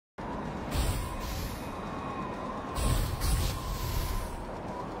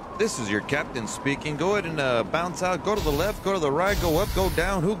This is your captain speaking. Go ahead and bounce out. Go to the left, go to the right, go up, go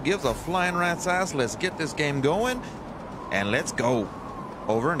down. Who gives a flying rat's ass? Let's get this game going. And let's go.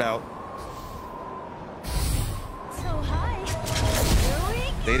 Over and out. So high.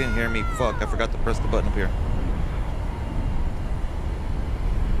 They didn't hear me. Fuck, I forgot to press the button up here.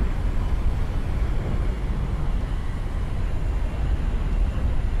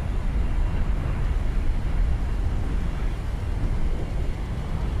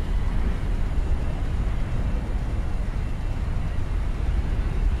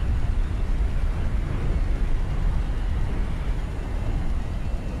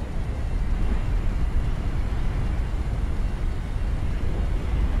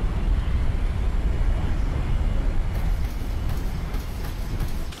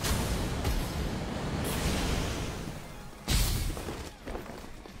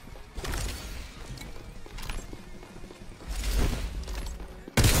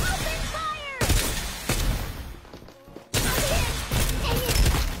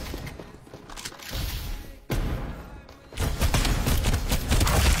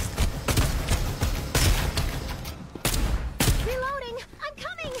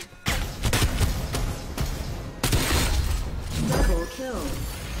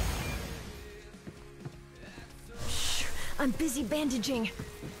 I'm busy bandaging. Hit.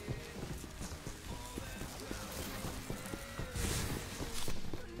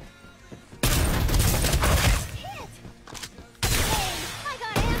 Hey, I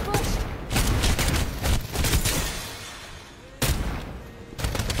got ambushed.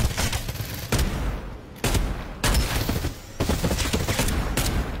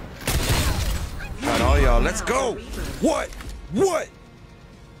 Got all y'all. Let's go. What? What?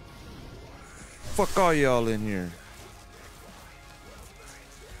 Fuck all y'all in here.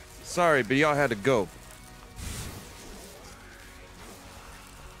 Sorry, but y'all had to go.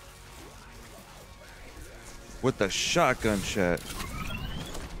 With the shotgun shot.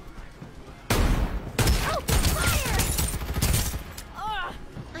 Oh, fire!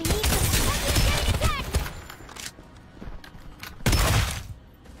 I need to getting attacked.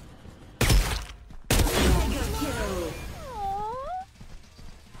 Mega kill.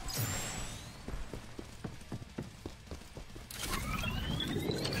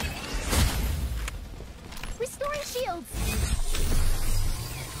 Restoring shields.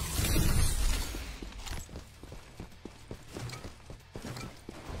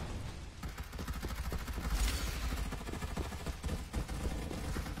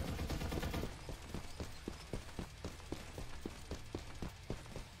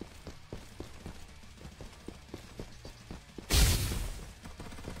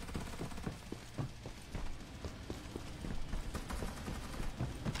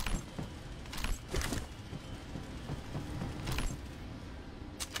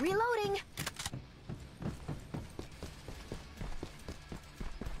 Reloading.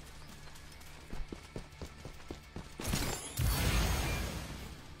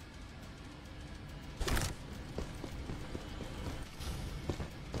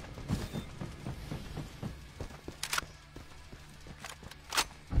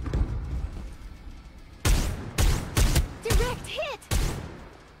 Direct hit.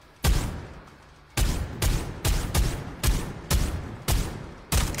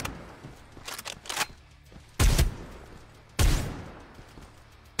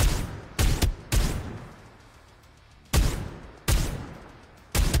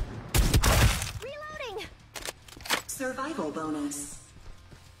 Survival bonus.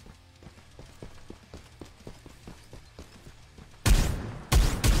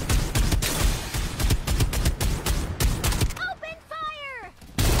 Open fire!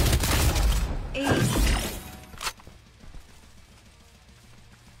 Ace.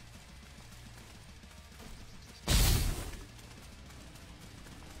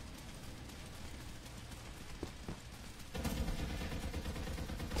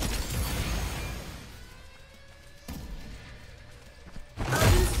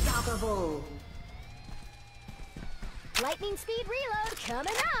 Unstoppable. Lightning speed reload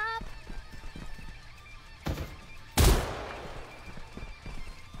coming up.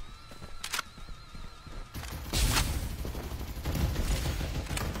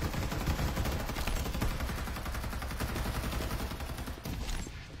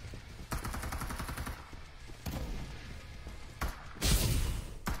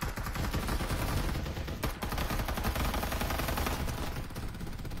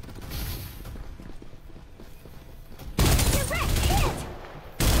 Direct hit.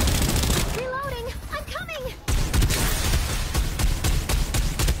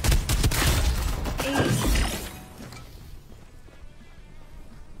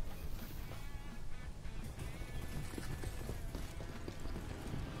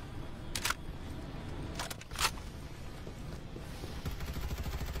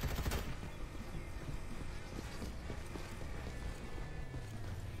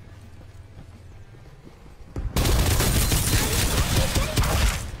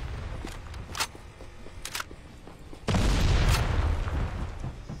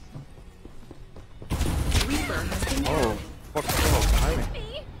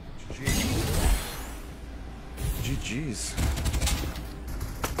 jeez.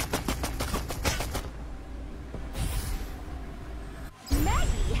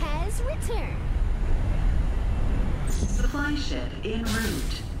 Maggie has returned. Supply ship en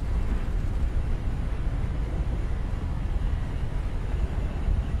route.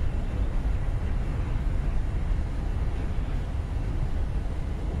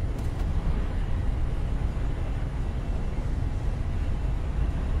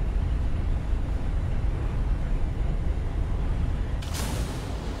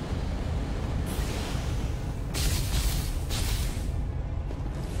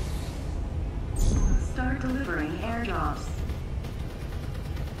 Start delivering airdrops.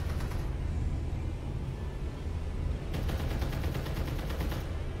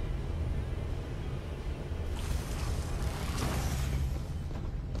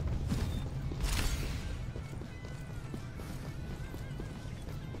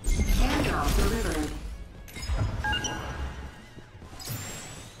 Airdrop delivered.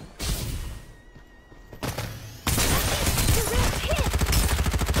 Direct hit.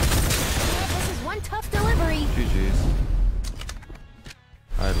 Yeah, this is one tough delivery. GG's.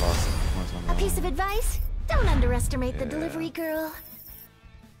 I lost it once on A that piece of one. advice: don't underestimate the Yeah. delivery girl.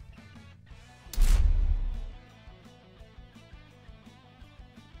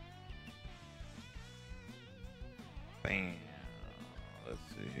 Bam. Let's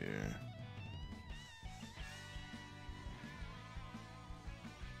see here.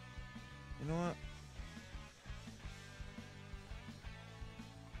 You know what?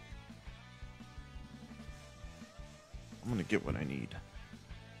 I'm gonna get what I need.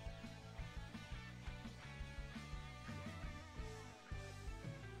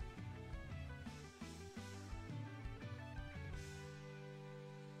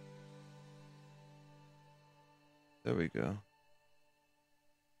 There we go.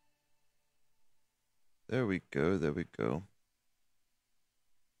 There we go. There we go.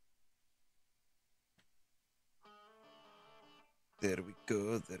 There we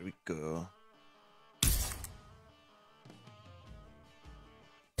go. There we go.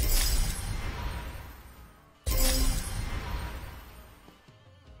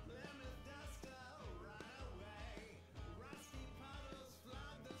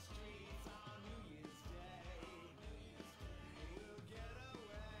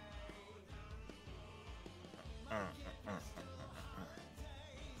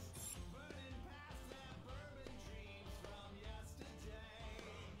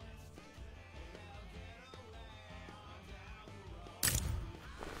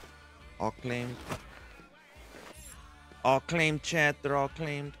 All claimed. All claimed, chat. They're all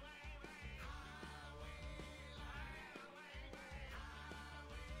claimed.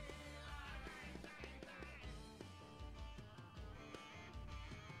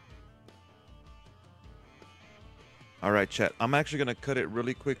 All right, chat. I'm actually going to cut it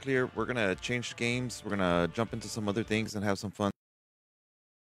really quick here. We're going to change games. We're going to jump into some other things and have some fun.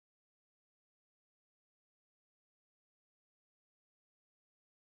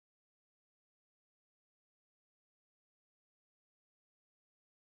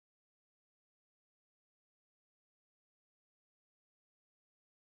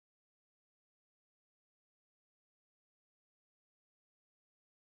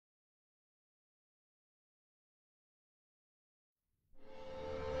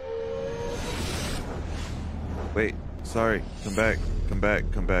 Wait, sorry. Come back. Come back.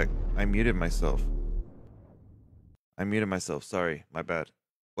 Come back. I muted myself. Sorry. My bad.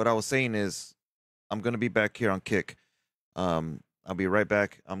 What I was saying is I'm going to be back here on Kick. I'll be right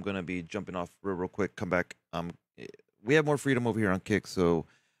back. I'm going to be jumping off real quick. Come back. We have more freedom over here on Kick, so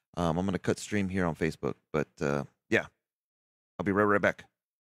I'm going to cut stream here on Facebook. But yeah, I'll be right back.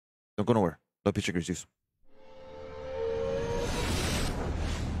 Don't go nowhere. Love, peace, sugars, juice.